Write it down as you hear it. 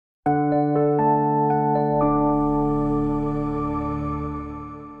Good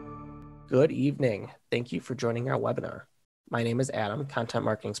evening. Thank you for joining our webinar. My name is Adam, Content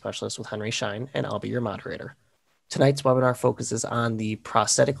Marketing Specialist with Schein, and I'll be your moderator. Tonight's webinar focuses on the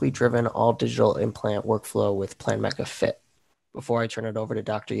prosthetically-driven all-digital implant workflow with Planmeca FIT. Before I turn it over to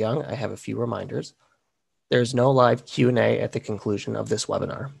Dr. Young, I have a few reminders. There's no live Q&A at the conclusion of this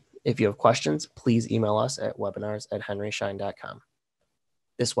webinar. If you have questions, please email us at webinars@henryschein.com.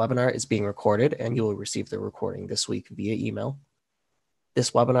 This webinar is being recorded, and you will receive the recording this week via email.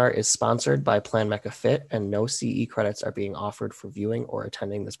 This webinar is sponsored by Planmeca FIT, and no CE credits are being offered for viewing or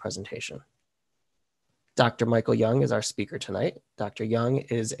attending this presentation. Dr. Michael Young is our speaker tonight. Dr. Young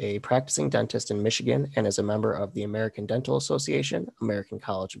is a practicing dentist in Michigan and is a member of the American Dental Association, American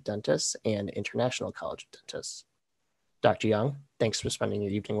College of Dentists, and International College of Dentists. Dr. Young, thanks for spending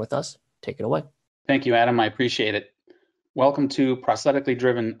your evening with us. Take it away. Thank you, Adam. I appreciate it. Welcome to Prosthetically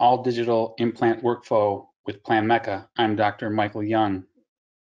Driven All-Digital Implant Workflow with Planmeca. I'm Dr. Michael Young.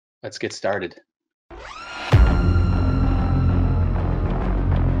 Let's get started.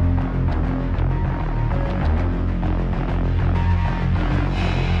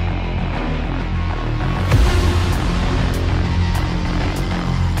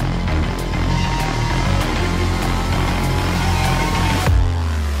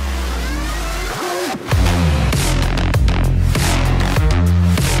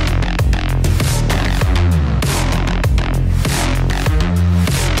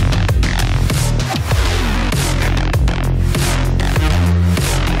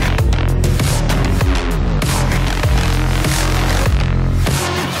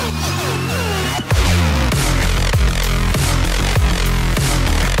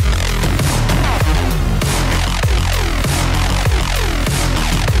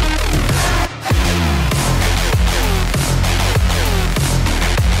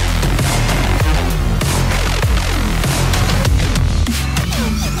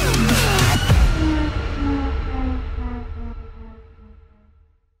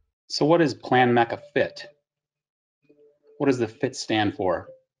 So what is Planmeca FIT? What does the FIT stand for?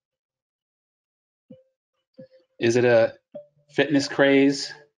 Is it a fitness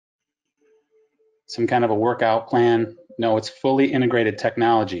craze? Some kind of a workout plan? No, it's fully integrated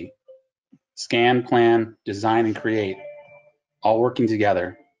technology. Scan, plan, design, and create, all working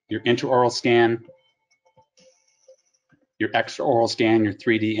together. Your intraoral scan, your extraoral scan, your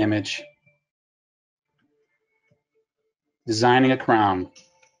 3D image, designing a crown,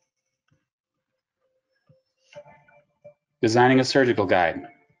 designing a surgical guide,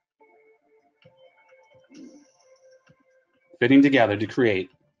 fitting together to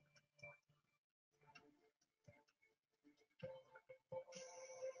create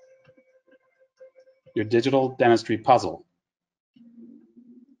your digital dentistry puzzle.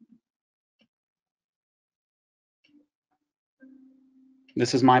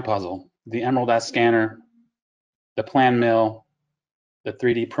 This is my puzzle: the Emerald S scanner, the Plan Mill, the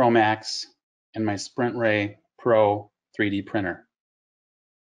 3D Pro Max, and my Sprint Ray Pro 3D printer.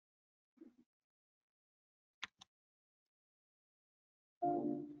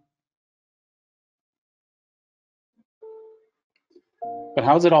 But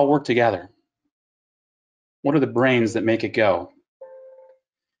how does it all work together? What are the brains that make it go?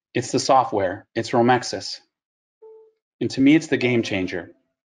 It's the software, it's Romexis. And to me, it's the game changer.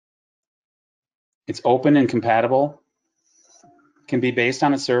 It's open and compatible. It can be based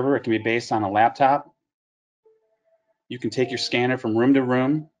on a server, it can be based on a laptop. You can take your scanner from room to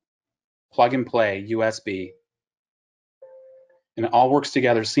room, plug and play, USB. And it all works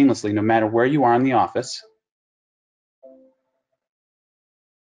together seamlessly no matter where you are in the office.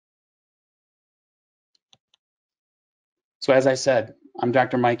 So as I said, I'm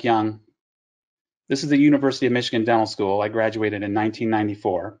Dr. Mike Young. This is the University of Michigan Dental School. I graduated in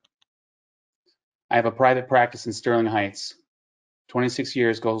 1994. I have a private practice in Sterling Heights. 26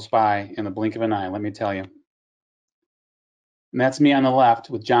 years goes by in the blink of an eye, let me tell you. And that's me on the left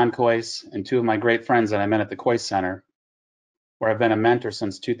with John Coyce and two of my great friends that I met at the Coyce Center, where I've been a mentor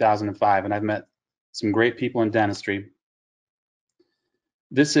since 2005, and I've met some great people in dentistry.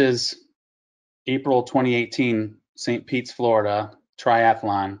 This is April 2018, St. Pete's, Florida,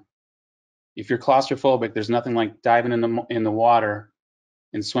 triathlon. If you're claustrophobic, there's nothing like diving in the water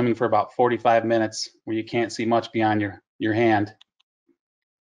and swimming for about 45 minutes where you can't see much beyond your hand.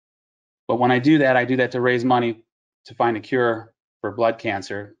 But when I do that to raise money to find a cure for blood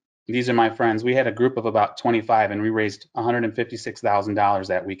cancer. These are my friends. We had a group of about 25 and we raised $156,000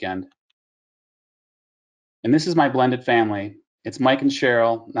 that weekend. And this is my blended family. It's Mike and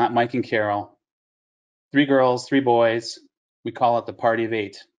Cheryl, not Mike and Carol. 3 girls, 3 boys. We call it the party of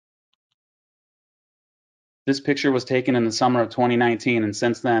 8. This picture was taken in the summer of 2019, and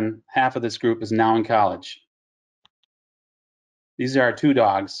since then, half of this group is now in college. These are our two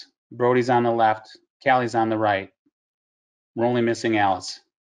dogs. Brody's on the left, Callie's on the right. We're only missing Alice.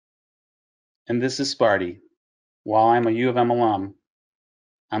 And this is Sparty. While I'm a U of M alum,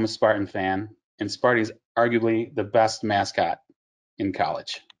 I'm a Spartan fan, and Sparty's arguably the best mascot in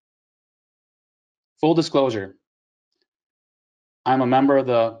college. Full disclosure, I'm a member of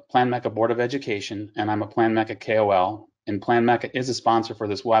the Planmeca Board of Education, and I'm a Planmeca KOL, and Planmeca is a sponsor for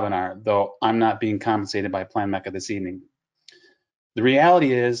this webinar, though I'm not being compensated by Planmeca this evening. The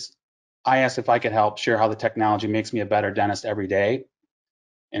reality is, I asked if I could help share how the technology makes me a better dentist every day,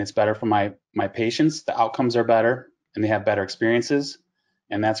 and it's better for my patients. The outcomes are better, and they have better experiences,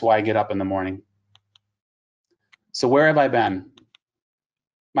 and that's why I get up in the morning. So where have I been?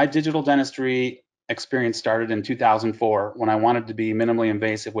 My digital dentistry experience started in 2004 when I wanted to be minimally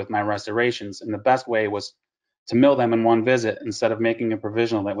invasive with my restorations, and the best way was to mill them in one visit instead of making a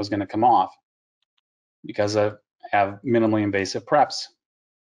provisional that was going to come off, because I have minimally invasive preps.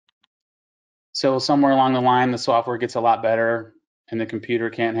 So somewhere along the line, the software gets a lot better and the computer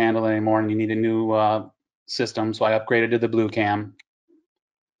can't handle it anymore, and you need a new system, so I upgraded to the Blue Cam.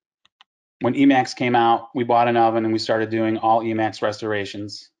 When Emacs came out, we bought an oven and we started doing all Emacs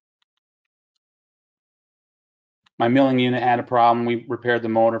restorations. My milling unit had a problem. We repaired the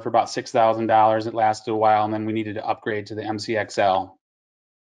motor for about $6,000. It lasted a while, and then we needed to upgrade to the MCXL.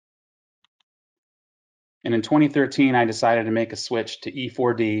 And in 2013, I decided to make a switch to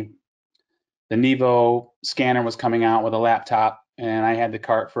E4D. The Nevo scanner was coming out with a laptop, and I had the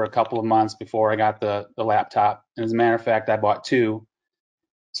cart for a couple of months before I got the laptop. And as a matter of fact, I bought two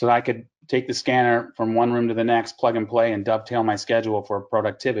so that I could take the scanner from one room to the next, plug and play, and dovetail my schedule for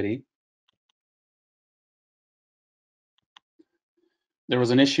productivity. There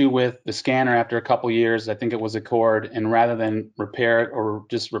was an issue with the scanner after a couple years. I think it was a cord, and rather than repair it or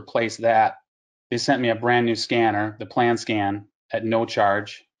just replace that, they sent me a brand new scanner, the PlanScan, at no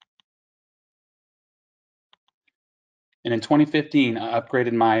charge. And in 2015, I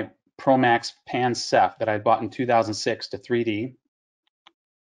upgraded my ProMax Pan Ceph that I bought in 2006 to 3D.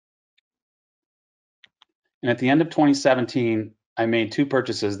 And at the end of 2017, I made two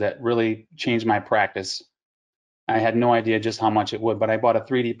purchases that really changed my practice. I had no idea just how much it would, but I bought a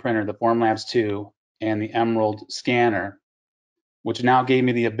 3D printer, the Formlabs 2, and the Emerald scanner, which now gave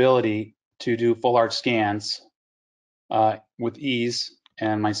me the ability to do full arch scans with ease,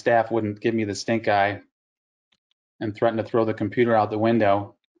 and my staff wouldn't give me the stink eye and threaten to throw the computer out the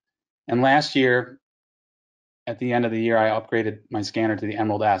window. And last year, at the end of the year, I upgraded my scanner to the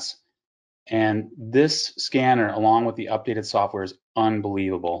Emerald S. And this scanner, along with the updated software, is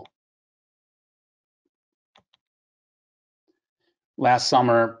unbelievable. Last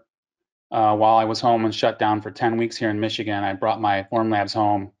summer, while I was home and shut down for 10 weeks here in Michigan, I brought my Formlabs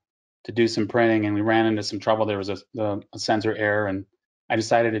home to do some printing, and we ran into some trouble. There was a sensor error, and I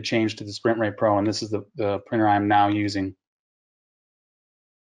decided to change to the SprintRay Pro, and this is the printer I'm now using.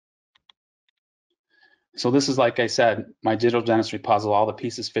 So this is, like I said, my digital dentistry puzzle. All the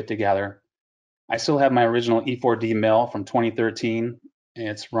pieces fit together. I still have my original E4D mill from 2013.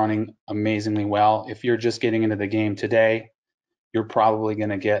 It's running amazingly well. If you're just getting into the game today, you're probably going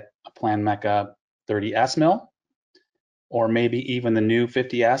to get a Planmeca 30S mill, or maybe even the new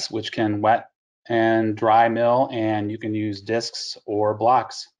 50S, which can wet and dry mill, and you can use discs or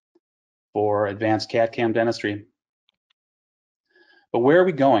blocks for advanced CAD/CAM dentistry. But where are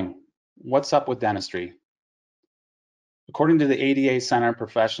we going? What's up with dentistry? According to the ADA Center for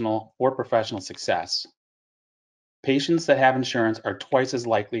Professional Success, patients that have insurance are twice as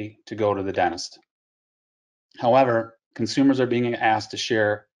likely to go to the dentist. However, consumers are being asked to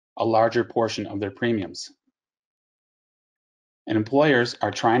share a larger portion of their premiums. And employers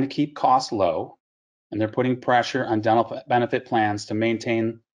are trying to keep costs low, and they're putting pressure on dental benefit plans to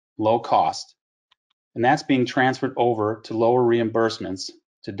maintain low cost. And that's being transferred over to lower reimbursements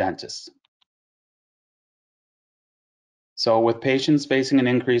to dentists. So with patients facing an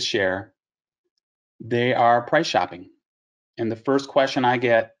increased share, they are price shopping. And the first question I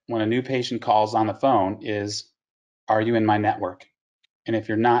get when a new patient calls on the phone is, are you in my network? And if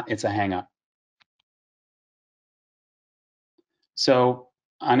you're not, it's a hang up. So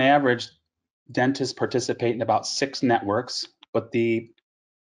on average, dentists participate in about 6 networks, but the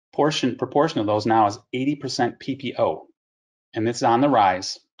proportion of those now is 80% PPO, and this is on the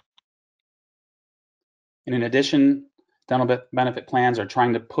rise. And in addition, dental benefit plans are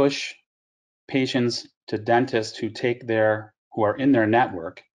trying to push patients to dentists who are in their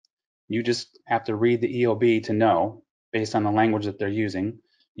network. You just have to read the EOB to know, based on the language that they're using,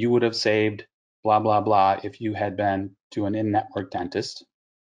 you would have saved blah, blah, blah, if you had been to an in-network dentist.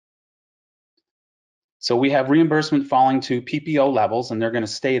 So we have reimbursement falling to PPO levels, and they're going to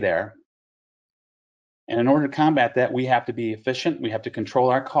stay there. And in order to combat that, we have to be efficient, we have to control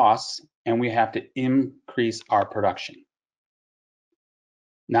our costs, and we have to increase our production.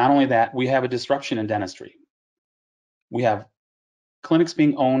 Not only that, we have a disruption in dentistry. We have clinics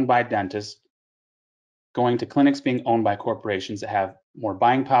being owned by dentists going to clinics being owned by corporations that have more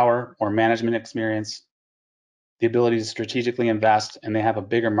buying power, more management experience, the ability to strategically invest, and they have a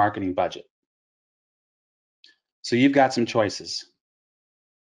bigger marketing budget. So you've got some choices.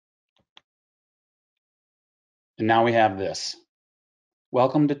 And now we have this.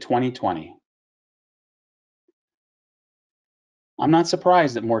 Welcome to 2020. I'm not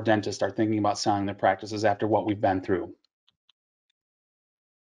surprised that more dentists are thinking about selling their practices after what we've been through.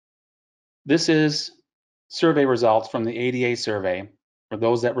 This is survey results from the ADA survey for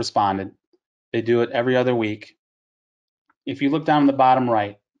those that responded. They do it every other week. If you look down the bottom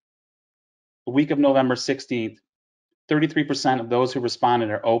right, the week of November 16th, 33% of those who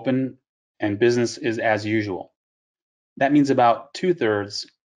responded are open and business is as usual. That means about 2/3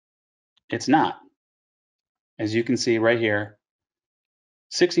 it's not. As you can see right here,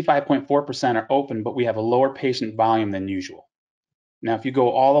 65.4% are open, but we have a lower patient volume than usual. Now, if you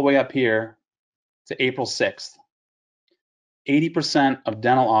go all the way up here to April 6th, 80% of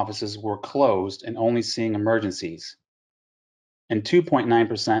dental offices were closed and only seeing emergencies, and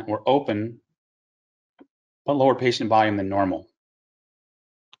 2.9% were open, but lower patient volume than normal.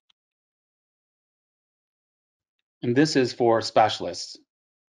 And this is for specialists.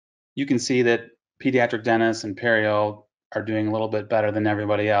 You can see that pediatric dentists and perio are doing a little bit better than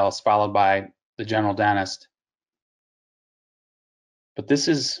everybody else, followed by the general dentist. But this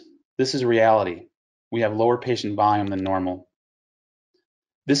is reality. We have lower patient volume than normal.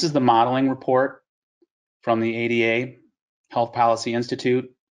 This is the modeling report from the ADA Health Policy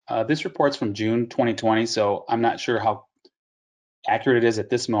Institute. This report's from June 2020, so I'm not sure how accurate it is at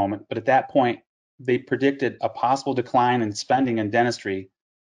this moment, but at that point, they predicted a possible decline in spending in dentistry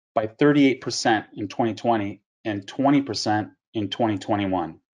by 38% in 2020 and 20% in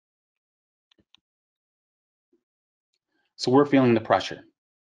 2021. So we're feeling the pressure.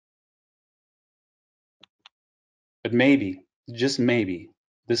 But maybe, just maybe,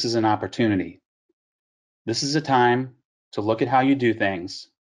 this is an opportunity. This is a time to look at how you do things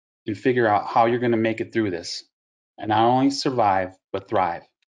and figure out how you're going to make it through this and not only survive, but thrive.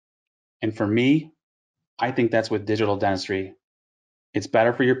 And for me, I think that's with digital dentistry. It's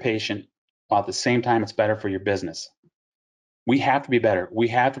better for your patient, while at the same time, it's better for your business. We have to be better. We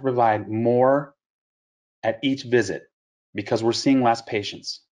have to provide more at each visit because we're seeing less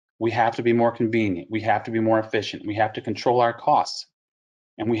patients. We have to be more convenient. We have to be more efficient. We have to control our costs,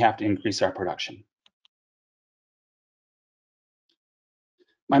 and we have to increase our production.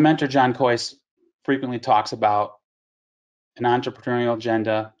 My mentor, John Coyce, frequently talks about an entrepreneurial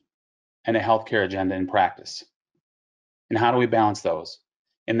agenda and a healthcare agenda in practice. And how do we balance those?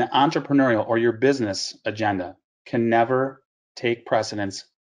 And the entrepreneurial or your business agenda can never take precedence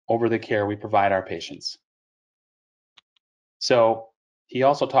over the care we provide our patients. So he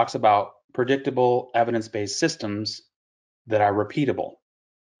also talks about predictable evidence-based systems that are repeatable.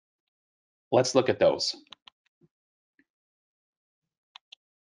 Let's look at those.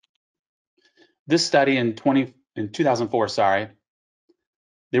 This study in 2004,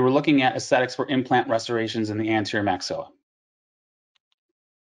 they were looking at aesthetics for implant restorations in the anterior maxilla.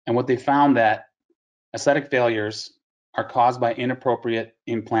 And what they found that aesthetic failures are caused by inappropriate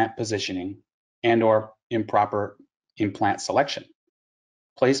implant positioning and/or improper implant selection.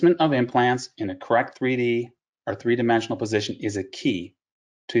 Placement of implants in a correct 3D or three-dimensional position is a key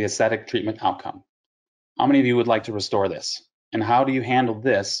to the aesthetic treatment outcome. How many of you would like to restore this? And how do you handle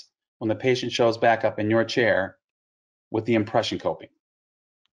this when the patient shows back up in your chair with the impression coping?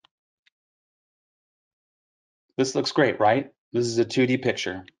 This looks great, right? This is a 2D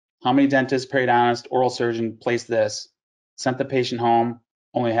picture. How many dentists, periodontist, oral surgeon placed this, sent the patient home,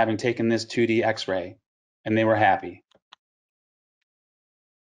 only having taken this 2D x-ray, and they were happy?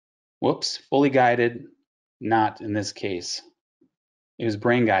 Whoops, fully guided, not in this case. It was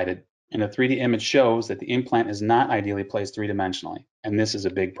brain guided, and a 3D image shows that the implant is not ideally placed three-dimensionally, and this is a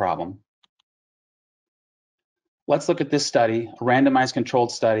big problem. Let's look at this study, a randomized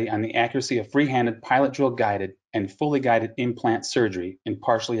controlled study on the accuracy of free-handed pilot drill guided and fully guided implant surgery in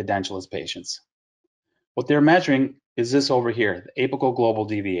partially edentulous patients. What they're measuring is this over here, the apical global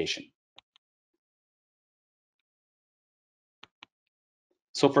deviation.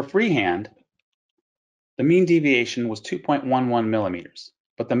 So for freehand, the mean deviation was 2.11 millimeters.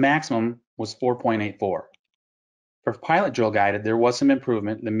 but the maximum was 4.84. For pilot drill guided, there was some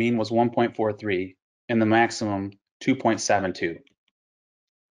improvement. The mean was 1.43 and the maximum 2.72.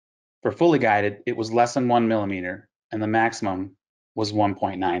 For fully guided, it was less than 1 millimeter and the maximum was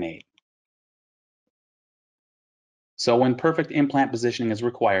 1.98. So when perfect implant positioning is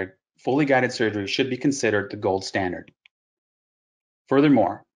required, fully guided surgery should be considered the gold standard.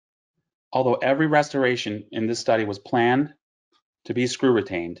 Furthermore, although every restoration in this study was planned to be screw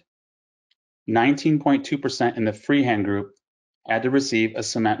retained, 19.2% in the freehand group had to receive a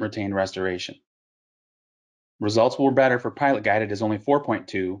cement retained restoration. Results were better for pilot guided as only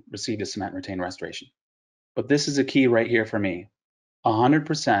 4.2 received a cement retained restoration. But this is a key right here for me.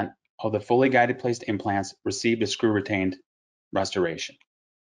 100% of the fully guided placed implants received a screw retained restoration.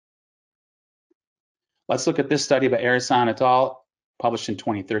 Let's look at this study by Arisan et al., published in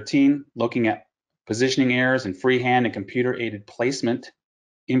 2013, looking at positioning errors in freehand and computer-aided placement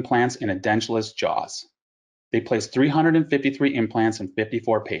implants in edentulous jaws. They placed 353 implants in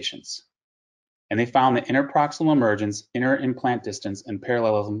 54 patients, and they found that interproximal emergence, inter-implant distance, and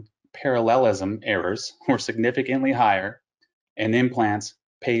parallelism errors were significantly higher in implants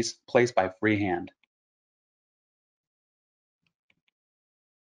placed by freehand.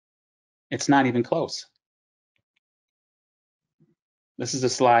 It's not even close. This is a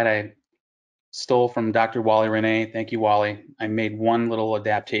slide I stole from Dr. Wally Renee. Thank you, Wally. I made one little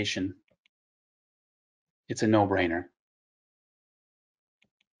adaptation. It's a no-brainer.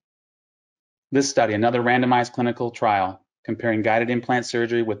 This study, another randomized clinical trial comparing guided implant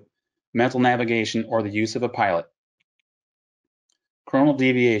surgery with mental navigation or the use of a pilot. Coronal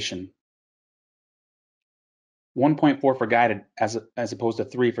deviation, 1.4 for guided as opposed to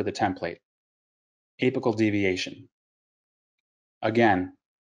 3 for the template. Apical deviation. Again,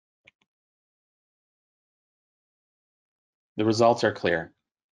 the results are clear.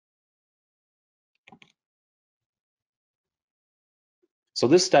 So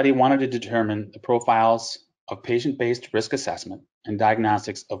this study wanted to determine the profiles of patient-based risk assessment and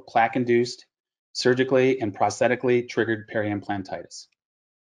diagnostics of plaque-induced, surgically and prosthetically triggered periimplantitis.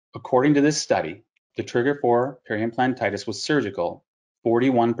 According to this study, the trigger for periimplantitis was surgical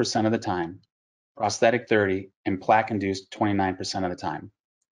 41% of the time, prosthetic 30%, and plaque-induced 29% of the time.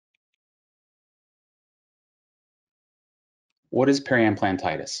 What is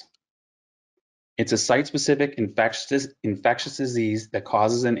periimplantitis? It's a site-specific infectious disease that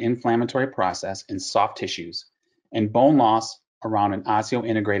causes an inflammatory process in soft tissues and bone loss around an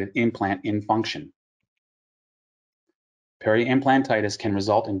osseointegrated implant in function. Periimplantitis can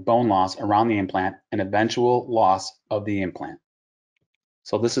result in bone loss around the implant and eventual loss of the implant.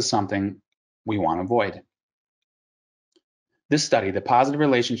 So this is something we want to avoid. This study, the positive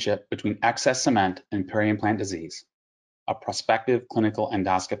relationship between excess cement and periimplant disease, a prospective clinical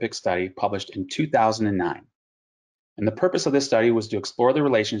endoscopic study published in 2009. And the purpose of this study was to explore the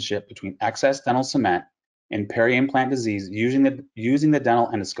relationship between excess dental cement and periimplant disease using the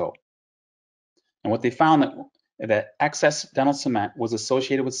dental endoscope. And what they found that excess dental cement was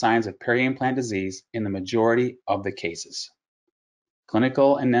associated with signs of periimplant disease in the majority of the cases.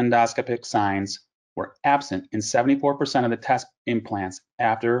 Clinical and endoscopic signs were absent in 74% of the test implants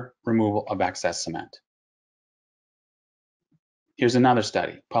after removal of excess cement. Here's another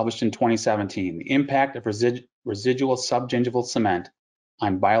study published in 2017, the impact of residual subgingival cement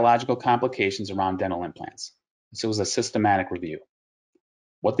on biological complications around dental implants. This was a systematic review.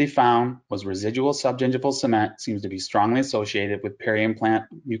 What they found was residual subgingival cement seems to be strongly associated with periimplant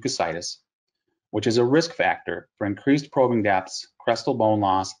mucositis, which is a risk factor for increased probing depths, crestal bone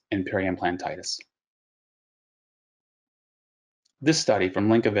loss, and periimplantitis. This study from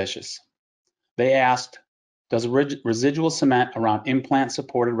Linkevicius, they asked, does residual cement around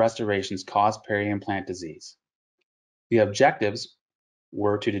implant-supported restorations cause periimplant disease? The objectives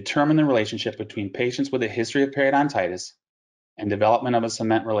were to determine the relationship between patients with a history of periodontitis and development of a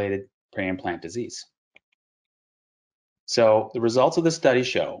cement-related periimplant disease. So the results of the study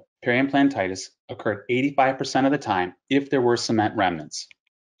show periimplantitis occurred 85% of the time if there were cement remnants.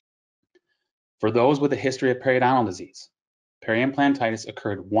 For those with a history of periodontal disease, periimplantitis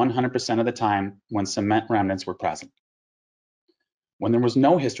occurred 100% of the time when cement remnants were present. When there was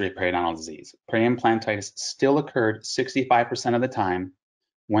no history of periodontal disease, periimplantitis still occurred 65% of the time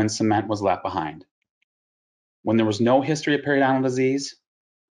when cement was left behind. When there was no history of periodontal disease,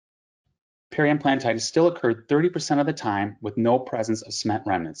 periimplantitis still occurred 30% of the time with no presence of cement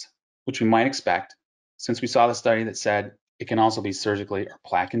remnants, which we might expect since we saw the study that said it can also be surgically or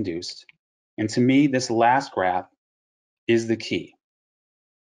plaque-induced. And to me, this last graph is the key.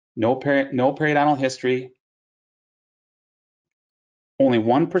 No periodontal history, Only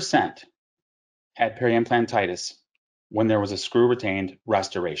 1% had periimplantitis when there was a screw-retained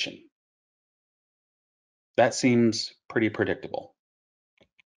restoration. That seems pretty predictable.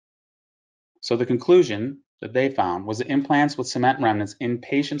 So the conclusion that they found was that implants with cement remnants in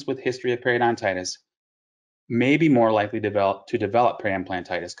patients with history of periodontitis may be more likely to develop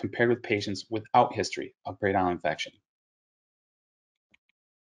periimplantitis compared with patients without history of periodontal infection.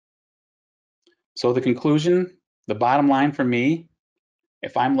 So the conclusion, the bottom line for me,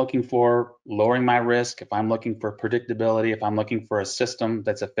 if I'm looking for lowering my risk, if I'm looking for predictability, if I'm looking for a system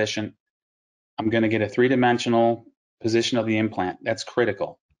that's efficient, I'm going to get a three-dimensional position of the implant. That's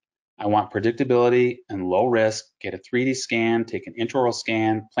critical. I want predictability and low risk, get a 3D scan, take an intraoral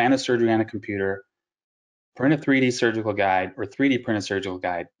scan, plan a surgery on a computer, print a 3D surgical guide or 3D printed surgical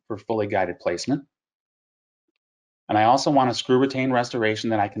guide for fully guided placement. And I also want a screw retain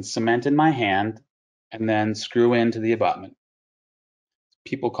restoration that I can cement in my hand and then screw into the abutment.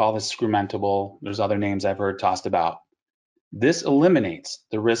 People call this screwmentable. There's other names I've heard tossed about. This eliminates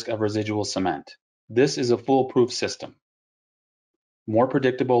the risk of residual cement. This is a foolproof system. More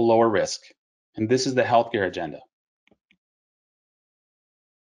predictable, lower risk. And this is the healthcare agenda.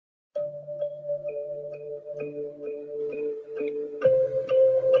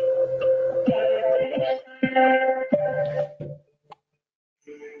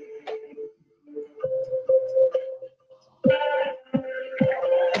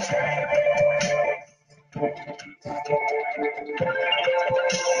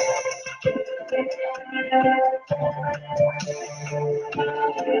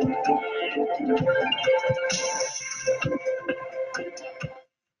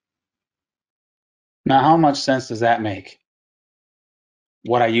 Now, how much sense does that make?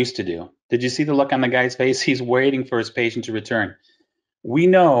 What I used to do. Did you see the look on the guy's face? He's waiting for his patient to return. We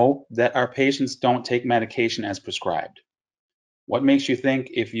know that our patients don't take medication as prescribed. What makes you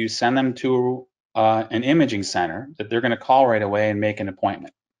think if you send them to an imaging center that they're going to call right away and make an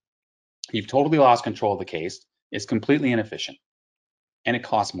appointment? You've totally lost control of the case. It's completely inefficient, and it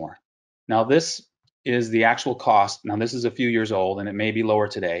costs more. Now, this is the actual cost. Now, this is a few years old, and it may be lower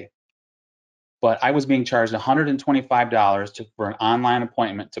today. But I was being charged $125 for an online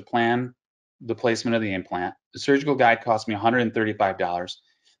appointment to plan the placement of the implant. The surgical guide cost me $135.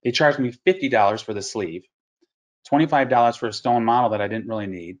 They charged me $50 for the sleeve, $25 for a stone model that I didn't really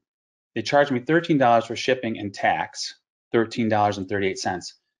need. They charged me $13 for shipping and tax,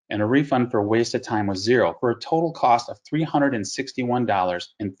 $13.38, and a refund for wasted time was $0, for a total cost of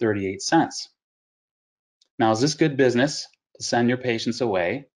 $361.38. Now, is this good business to send your patients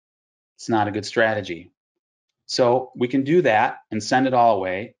away? It's not a good strategy. So we can do that and send it all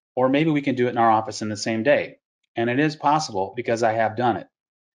away, or maybe we can do it in our office in the same day. And it is possible because I have done it.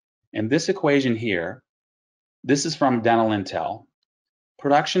 And this equation here, this is from Dental Intel.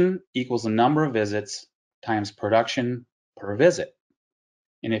 Production equals the number of visits times production per visit.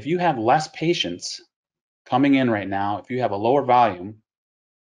 And if you have less patients coming in right now, if you have a lower volume,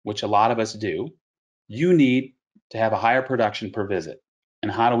 which a lot of us do, you need to have a higher production per visit.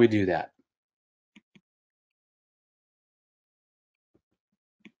 And how do we do that?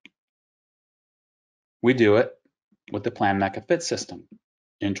 We do it with the Planmeca FIT System.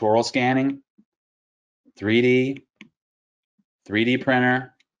 Intraoral scanning, 3D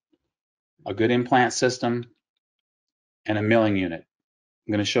printer, a good implant system, and a milling unit.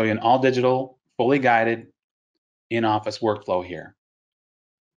 I'm going to show you an all-digital, fully guided in-office workflow here.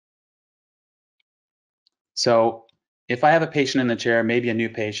 So if I have a patient in the chair, maybe a new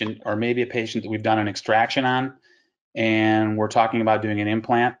patient, or maybe a patient that we've done an extraction on, and we're talking about doing an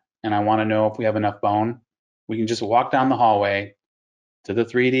implant, and I want to know if we have enough bone, we can just walk down the hallway to the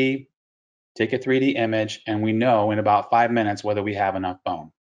 3D, take a 3D image, and we know in about 5 minutes whether we have enough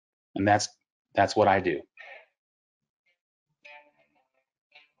bone. And that's what I do.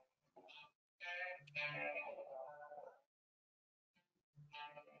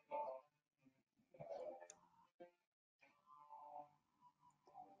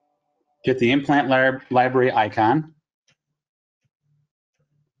 Get the implant library icon.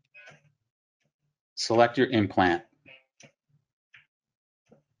 Select your implant.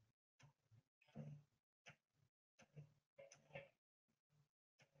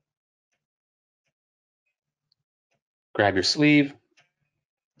 Grab your sleeve,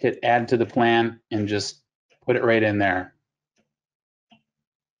 hit add to the plan, and just put it right in there.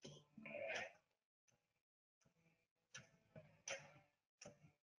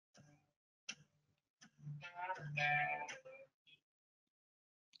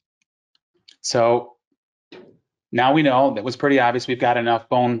 So now we know that was pretty obvious. We've got enough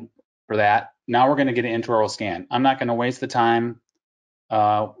bone for that. Now we're going to get an intraoral scan. I'm not going to waste the time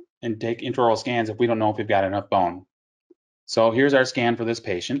and take intraoral scans if we don't know if we've got enough bone. So here's our scan for this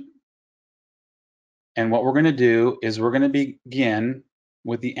patient. And what we're going to do is we're going to begin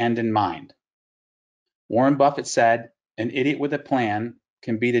with the end in mind. Warren Buffett said, "An idiot with a plan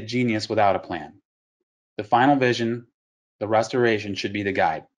can beat a genius without a plan." The final vision, the restoration, should be the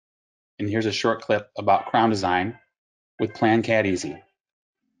guide. And here's a short clip about crown design with PlanCAD Easy.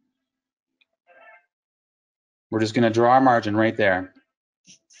 We're just going to draw our margin right there.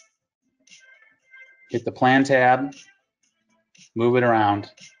 Hit the Plan tab, move it around.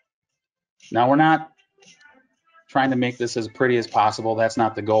 Now we're not trying to make this as pretty as possible. That's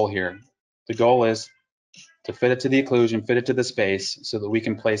not the goal here. The goal is to fit it to the occlusion, fit it to the space so that we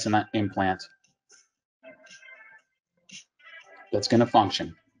can place an implant that's going to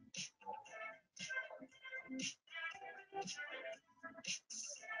function.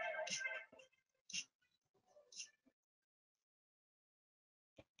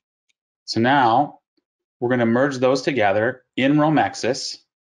 So now we're going to merge those together in Romexis.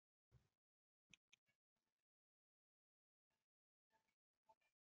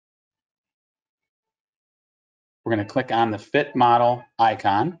 We're going to click on the Fit Model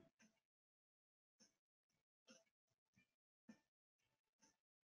icon.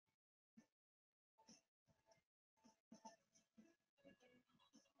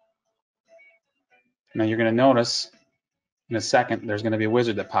 Now you're going to notice in a second there's going to be a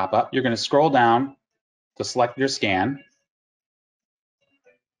wizard that pop up. You're going to scroll down to select your scan.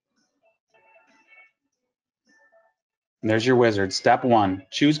 And there's your wizard. Step 1,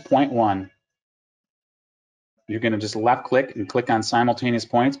 choose point 1. You're going to just left click and click on simultaneous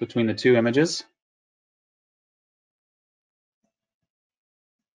points between the two images.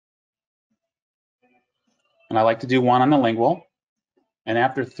 And I like to do 1 on the lingual. And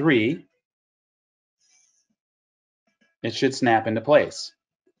after 3, it should snap into place.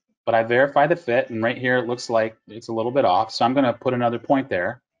 But I verify the fit, and right here it looks like it's a little bit off, so I'm going to put another point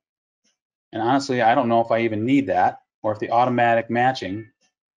there. And honestly, I don't know if I even need that, or if the automatic matching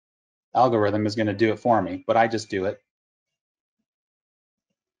algorithm is going to do it for me, but I just do it.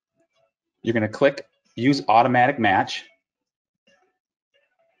 You're going to click Use Automatic Match.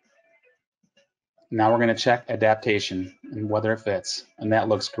 Now we're going to check adaptation and whether it fits, and that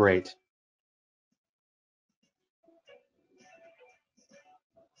looks great.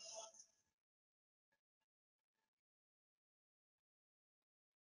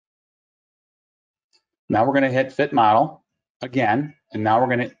 Now we're going to hit Fit Model again, and now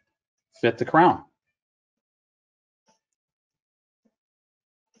we're going to fit the crown.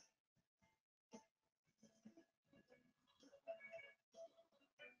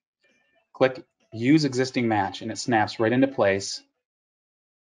 Click Use Existing Match, and it snaps right into place.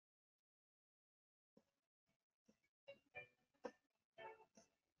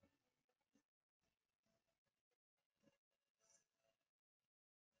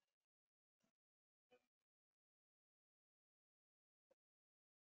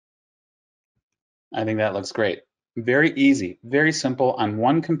 I think that looks great. Very easy, very simple on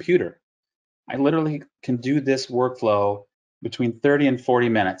one computer. I literally can do this workflow between 30 and 40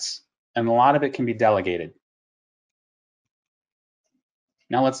 minutes, and a lot of it can be delegated.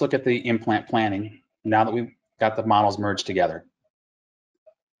 Now let's look at the implant planning now that we've got the models merged together.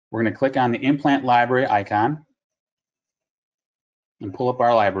 We're going to click on the implant library icon and pull up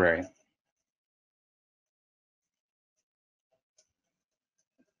our library.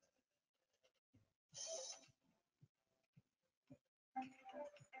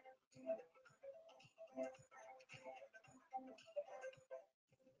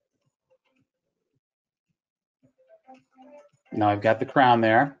 Now I've got the crown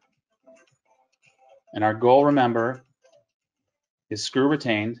there, and our goal, remember, is screw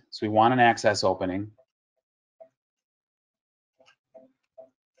retained, so we want an access opening.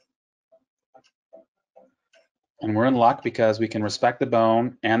 And we're in luck because we can respect the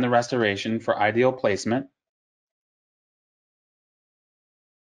bone and the restoration for ideal placement.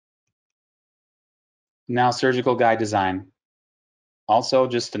 Now surgical guide design. Also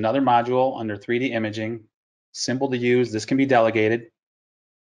just another module under 3D imaging, simple to use. This can be delegated.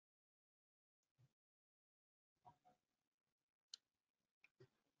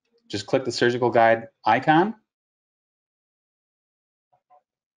 Just click the surgical guide icon.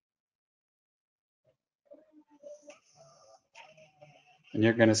 And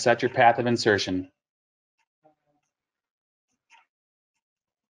you're going to set your path of insertion.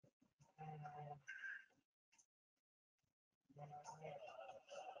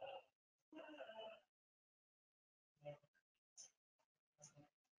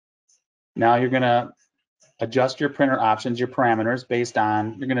 Now you're going to adjust your printer options, your parameters based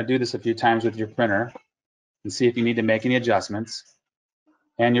on, you're going to do this a few times with your printer and see if you need to make any adjustments,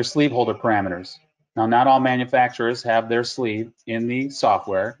 and your sleeve holder parameters. Now, not all manufacturers have their sleeve in the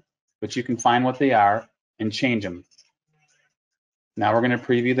software, but you can find what they are and change them. Now we're going to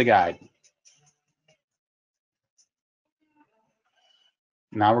preview the guide.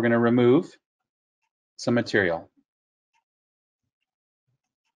 Now we're going to remove some material.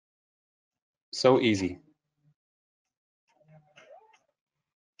 So easy.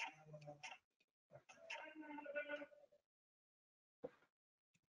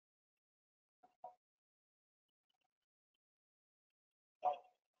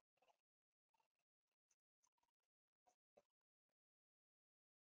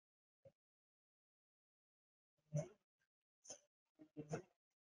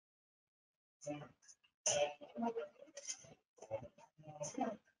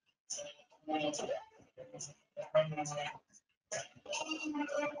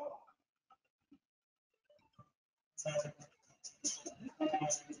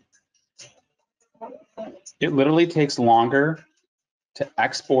 It literally takes longer to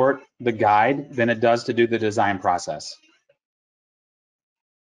export the guide than it does to do the design process.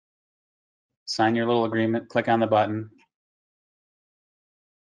 Sign your little agreement, click on the button,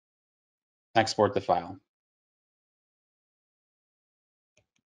 export the file.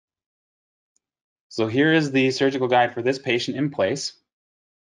 So here is the surgical guide for this patient in place.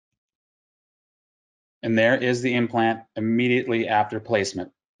 And there is the implant immediately after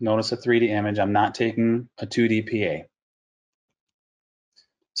placement. Notice a 3D image. I'm not taking a 2D PA.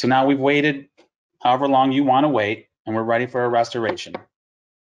 So now we've waited however long you want to wait, and we're ready for a restoration.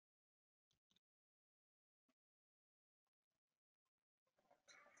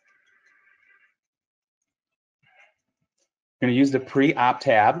 You're going to use the pre-op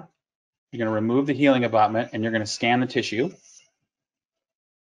tab. You're going to remove the healing abutment, and you're going to scan the tissue.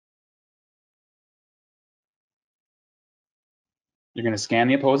 You're going to scan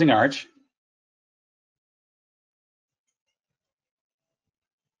the opposing arch.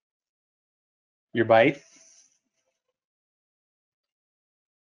 Your bite.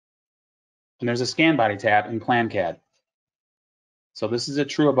 And there's a scan body tab in PlanCAD. So this is a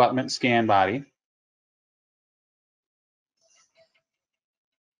true abutment scan body.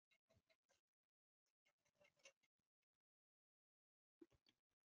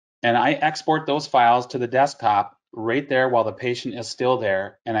 And I export those files to the desktop right there while the patient is still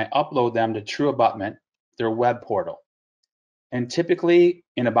there, and I upload them to True Abutment, their web portal. And typically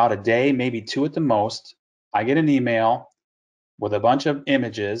in about a day, maybe 2 at the most, I get an email with a bunch of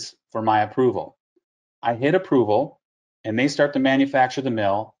images for my approval. I hit approval and they start to manufacture the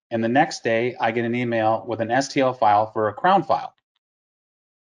mill, and the next day I get an email with an STL file for a crown file.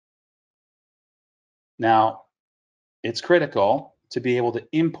 Now, it's critical to be able to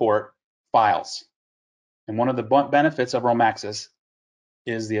import files. And one of the benefits of Romexis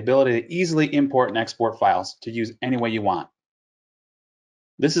is the ability to easily import and export files to use any way you want.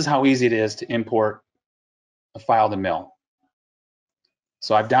 This is how easy it is to import a file to mill.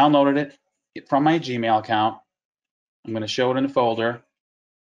 So I've downloaded it from my Gmail account. I'm going to show it in a folder.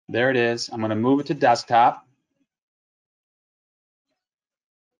 There it is. I'm going to move it to desktop.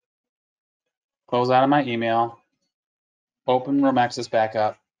 Close out of my email. Open Romexis back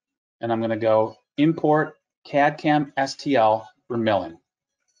up. And I'm going to go import CAD/CAM STL for milling.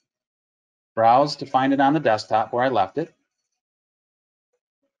 Browse to find it on the desktop where I left it.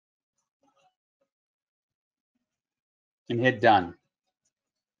 And hit done.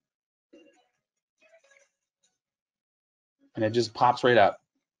 And it just pops right up.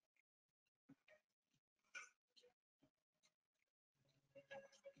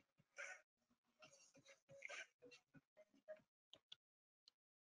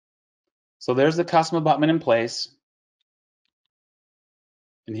 So there's the custom abutment in place.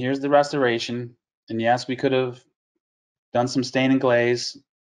 And here's the restoration. And yes, we could have done some stain and glaze,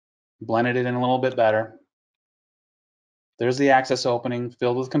 blended it in a little bit better. There's the access opening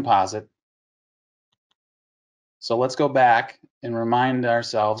filled with composite. So let's go back and remind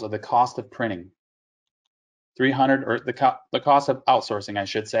ourselves of the cost of printing. $300, or the cost of outsourcing, I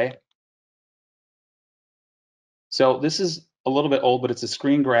should say. So this is a little bit old, but it's a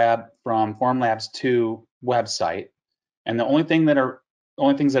screen grab from Formlabs 2 website. And the only things that are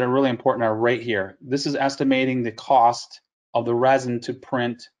really important are right here. This is estimating the cost of the resin to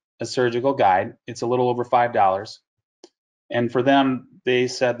print a surgical guide. It's a little over $5. And for them, they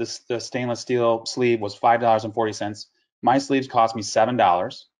said the stainless steel sleeve was $5.40. My sleeves cost me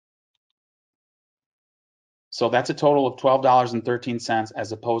 $7. So that's a total of $12.13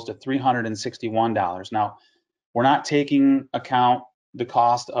 as opposed to $361. Now, We're not taking account the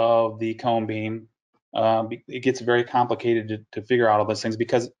cost of the cone beam. It gets very complicated to figure out all those things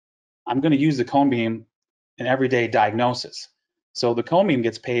because I'm going to use the cone beam in everyday diagnosis. So the cone beam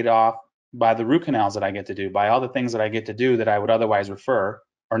gets paid off by the root canals that I get to do, by all the things that I get to do that I would otherwise refer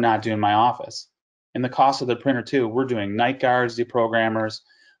or not do in my office. And the cost of the printer too, we're doing night guards, deprogrammers,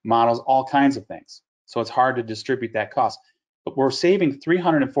 models, all kinds of things. So it's hard to distribute that cost. But we're saving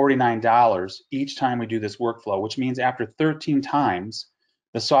 $349 each time we do this workflow, which means after 13 times,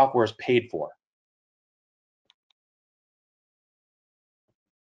 the software is paid for.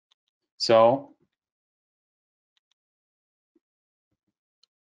 So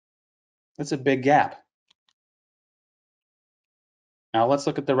that's a big gap. Now let's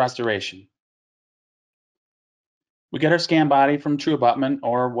look at the restoration. We get our scan body from True Abutment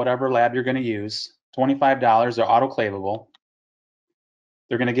or whatever lab you're going to use. $25, they're autoclavable.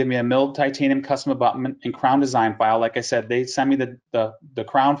 They're going to give me a milled titanium custom abutment and crown design file. Like I said, they send me the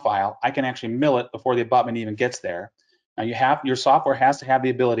crown file. I can actually mill it before the abutment even gets there. Now your software has to have the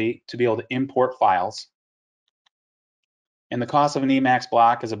ability to be able to import files. And the cost of an Emacs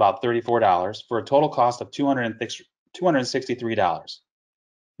block is about $34 for a total cost of $263.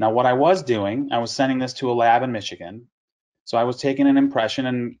 Now what I was doing, I was sending this to a lab in Michigan. So I was taking an impression,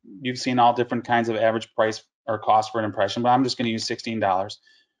 and you've seen all different kinds of average price or cost for an impression, but I'm just going to use $16.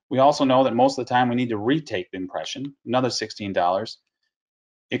 We also know that most of the time we need to retake the impression, another $16.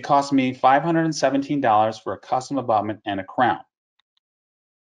 It cost me $517 for a custom abutment and a crown,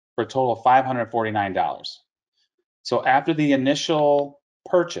 for a total of $549. So after the initial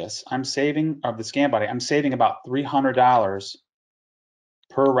purchase, I'm saving, of the scan body, I'm saving about $300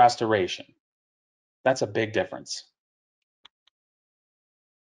 per restoration. That's a big difference.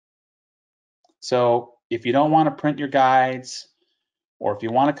 So if you don't want to print your guides, or if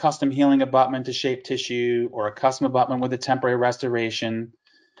you want a custom healing abutment to shape tissue, or a custom abutment with a temporary restoration,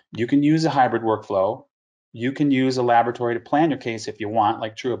 you can use a hybrid workflow. You can use a laboratory to plan your case if you want,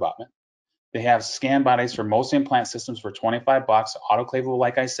 like True Abutment. They have scan bodies for most implant systems for 25 bucks, autoclavable,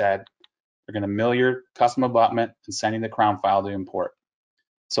 like I said. They're going to mill your custom abutment and send you the crown file to import.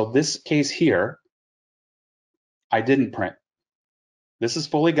 So this case here, I didn't print. This is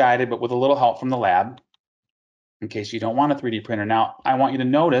fully guided, but with a little help from the lab, in case you don't want a 3D printer. Now, I want you to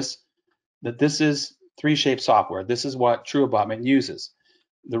notice that this is 3Shape software. This is what True Abutment uses.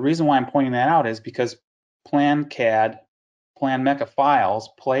 The reason why I'm pointing that out is because PlanCAD, Planmeca files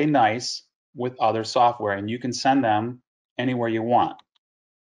play nice with other software, and you can send them anywhere you want.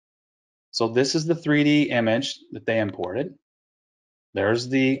 So this is the 3D image that they imported. There's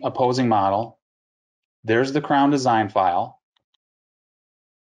the opposing model. There's the crown design file.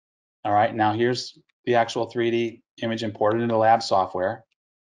 All right, now here's the actual 3D image imported into lab software.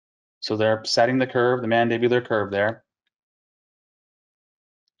 So they're setting the curve, the mandibular curve there.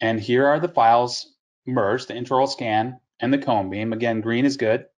 And here are the files merged, the intraoral scan and the cone beam. Again, green is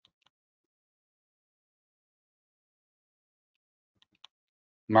good.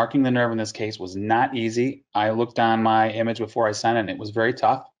 Marking the nerve in this case was not easy. I looked on my image before I sent it, and it was very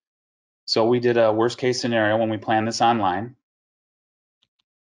tough. So we did a worst case scenario when we planned this online.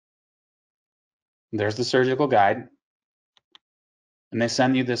 There's the surgical guide. And they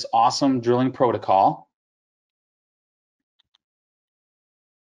send you this awesome drilling protocol.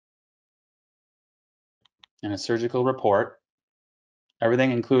 And a surgical report.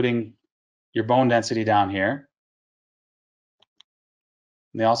 Everything including your bone density down here.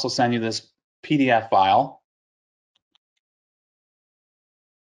 And they also send you this PDF file.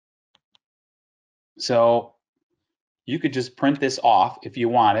 So you could just print this off if you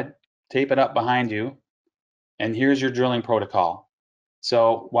wanted, tape it up behind you, and here's your drilling protocol.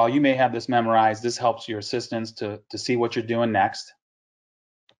 So while you may have this memorized, this helps your assistants to see what you're doing next.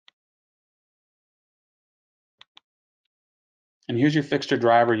 And here's your fixture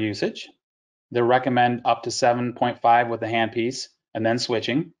driver usage. They recommend up to 7.5 with the handpiece and then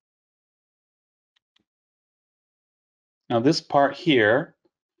switching. Now this part here,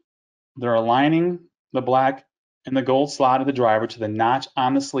 they're aligning the black and the gold slot of the driver to the notch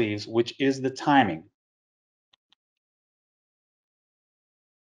on the sleeves, which is the timing.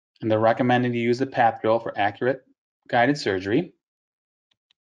 And they're recommending to use the path drill for accurate guided surgery.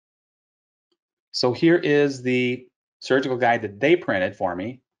 So here is the surgical guide that they printed for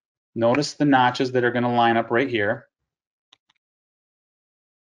me. Notice the notches that are going to line up right here.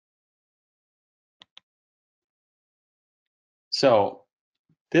 So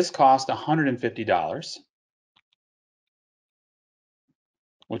this cost $150,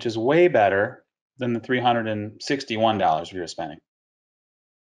 which is way better than the $361 we were spending.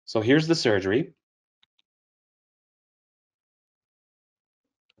 So here's the surgery.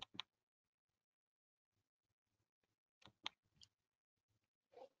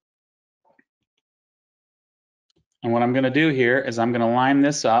 And what I'm going to do here is I'm going to line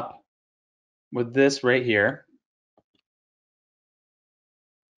this up with this right here.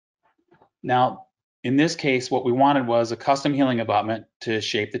 Now, in this case, what we wanted was a custom healing abutment to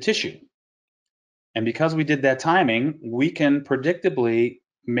shape the tissue. And because we did that timing, we can predictably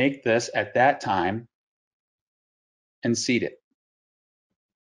make this at that time and seat it.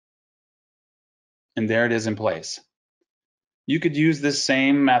 And there it is in place. You could use this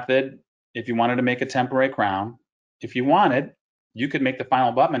same method if you wanted to make a temporary crown. If you wanted, you could make the final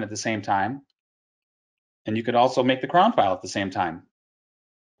abutment at the same time, and you could also make the crown file at the same time.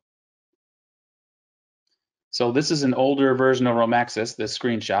 So this is an older version of Romexis, this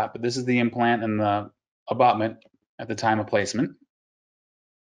screenshot, but this is the implant and the abutment at the time of placement.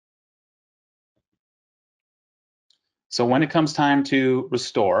 So when it comes time to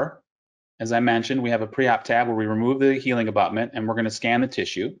restore, as I mentioned, we have a pre-op tab where we remove the healing abutment and we're going to scan the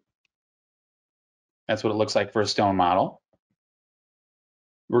tissue. That's what it looks like for a stone model.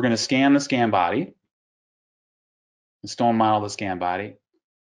 We're going to scan the scan body, the stone model, the scan body.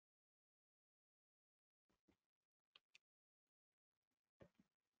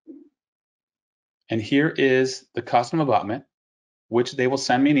 And here is the custom abutment, which they will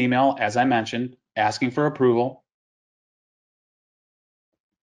send me an email, as I mentioned, asking for approval.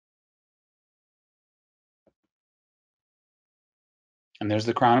 And there's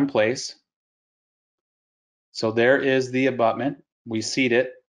the crown in place. So there is the abutment. We seat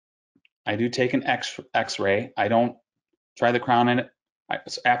it. I do take an X-ray. I don't try the crown in.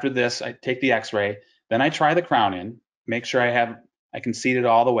 After this, I take the X-ray. Then I try the crown in, make sure I can seat it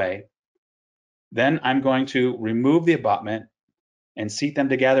all the way. Then I'm going to remove the abutment and seat them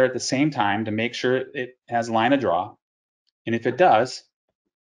together at the same time to make sure it has a line of draw. And if it does,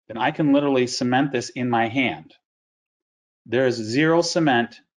 then I can literally cement this in my hand. There is zero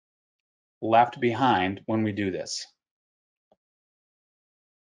cement left behind when we do this.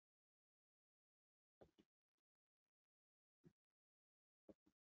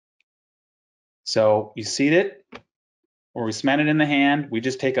 So you seat it, or we cement it in the hand. We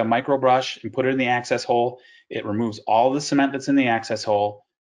just take a micro brush and put it in the access hole. It removes all the cement that's in the access hole.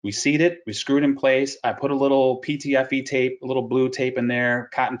 We seat it, we screw it in place. I put a little PTFE tape, a little blue tape in there,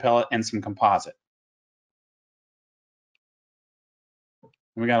 cotton pellet, and some composite.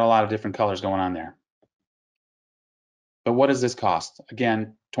 We got a lot of different colors going on there. But what does this cost?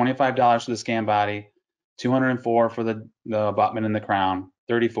 Again, $25 for the scan body, $204 for the abutment and the crown,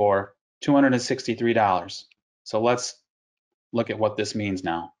 $34, $263. So let's look at what this means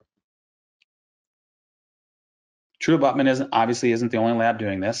now. True Abutment obviously isn't the only lab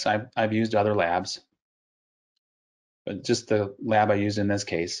doing this. I've used other labs, but just the lab I used in this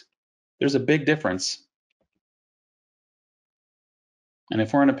case. There's a big difference. And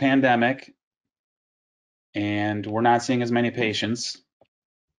if we're in a pandemic and we're not seeing as many patients,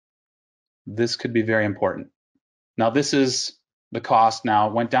 this could be very important. Now this is the cost now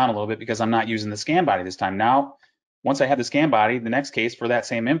went down a little bit because I'm not using the scan body this time. Now, once I have the scan body, the next case for that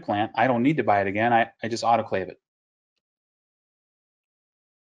same implant, I don't need to buy it again. I just autoclave it.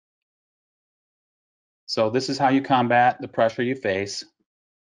 So this is how you combat the pressure you face.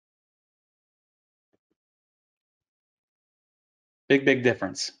 Big, big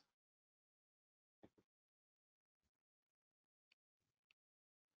difference.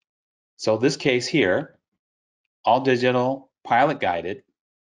 So this case here, all digital, pilot guided,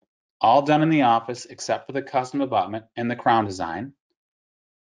 all done in the office except for the custom abutment and the crown design.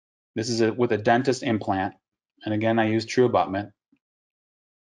 This is with a dentist implant. And again, I use true abutment.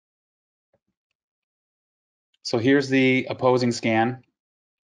 So here's the opposing scan.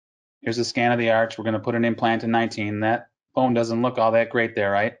 Here's the scan of the arch. We're going to put an implant in 19. That bone doesn't look all that great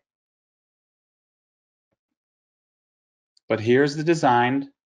there, right? But here's the designed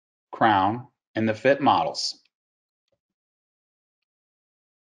crown and the fit models.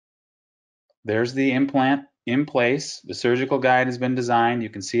 There's the implant in place. The surgical guide has been designed. You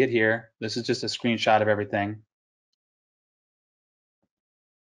can see it here. This is just a screenshot of everything.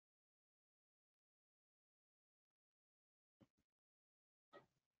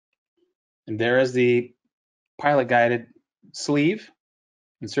 And there is the pilot guided sleeve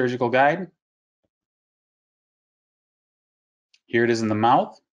and surgical guide. Here it is in the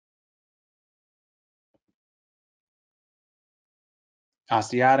mouth.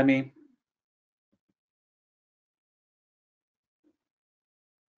 Osteotomy.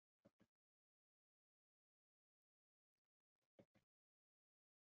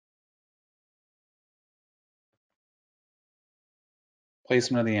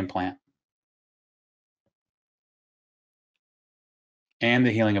 Placement of the implant. And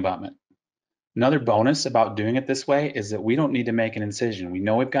the healing abutment. Another bonus about doing it this way is that we don't need to make an incision. We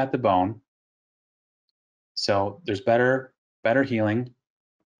know we've got the bone, so there's better healing.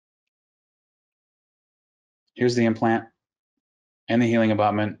 Here's the implant and the healing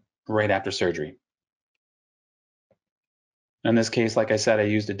abutment right after surgery. In this case, like I said, I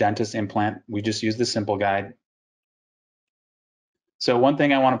used a dentist implant. We just used the simple guide. So one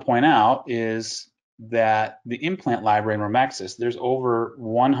thing I want to point out is that the implant library in Romexis, there's over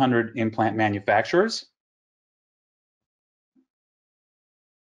 100 implant manufacturers.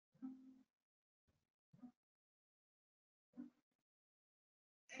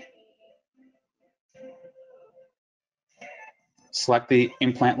 Select the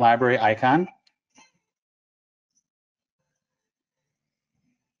implant library icon.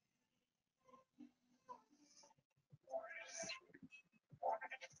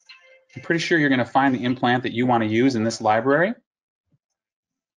 I'm pretty sure you're going to find the implant that you want to use in this library.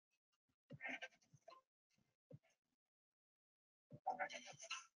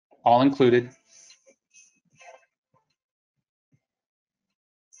 All included.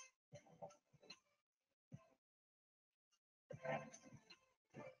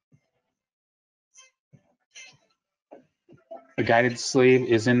 The guided sleeve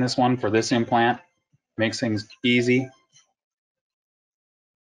is in this one for this implant. Makes things easy.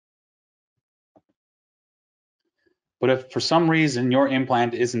 But if for some reason your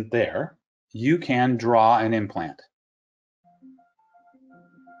implant isn't there, you can draw an implant.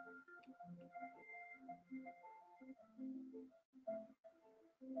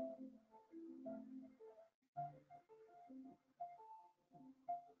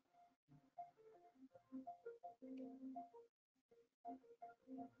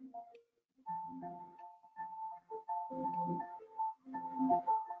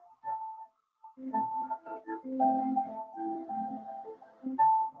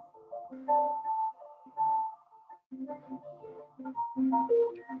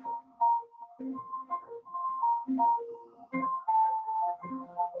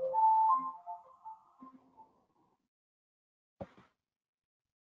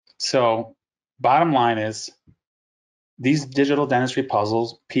 So bottom line is these digital dentistry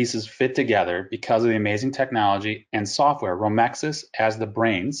puzzles pieces fit together because of the amazing technology and software. Romexis as the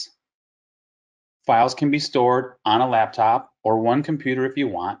brains. Files can be stored on a laptop or one computer if you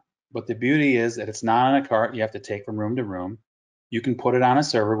want, but the beauty is that it's not on a cart you have to take from room to room. You can put it on a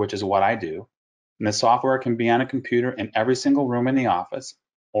server, which is what I do, and the software can be on a computer in every single room in the office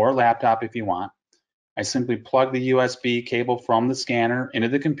or a laptop if you want. I simply plug the USB cable from the scanner into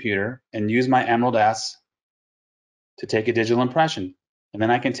the computer and use my Emerald S to take a digital impression, and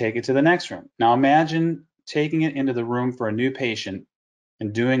then I can take it to the next room. Now imagine taking it into the room for a new patient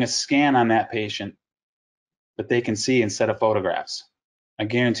and doing a scan on that patient that they can see instead of photographs. I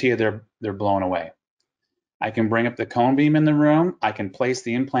guarantee you they're blown away. I can bring up the cone beam in the room. I can place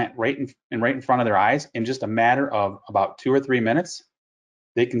the implant right in front of their eyes in just a matter of about 2 or 3 minutes.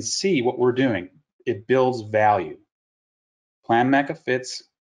 They can see what we're doing. It builds value. Planmeca fits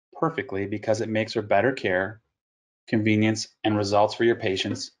perfectly because it makes for better care, convenience, and results for your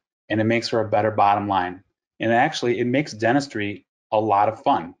patients, and it makes for a better bottom line. And actually, it makes dentistry a lot of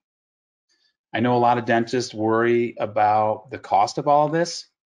fun. I know a lot of dentists worry about the cost of all of this,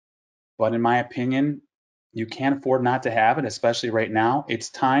 but in my opinion, you can't afford not to have it, especially right now. It's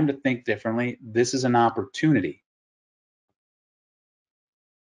time to think differently. This is an opportunity.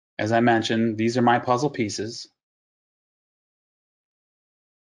 As I mentioned, these are my puzzle pieces.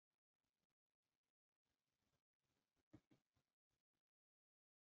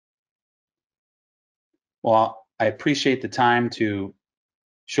 Well, I appreciate the time to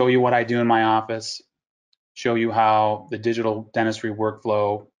show you what I do in my office, show you how the digital dentistry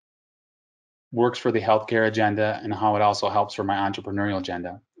workflow works for the healthcare agenda and how it also helps for my entrepreneurial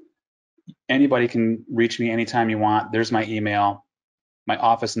agenda. Anybody can reach me anytime you want. There's my email, my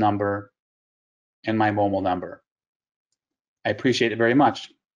office number, and my mobile number. I appreciate it very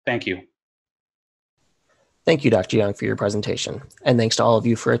much. Thank you. Thank you, Dr. Young, for your presentation, and thanks to all of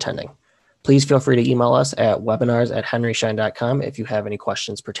you for attending. Please feel free to email us at webinars@henryschein.com if you have any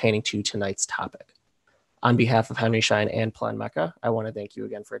questions pertaining to tonight's topic. On behalf of Henry Schein and Planmeca, I want to thank you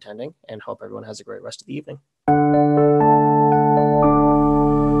again for attending and hope everyone has a great rest of the evening.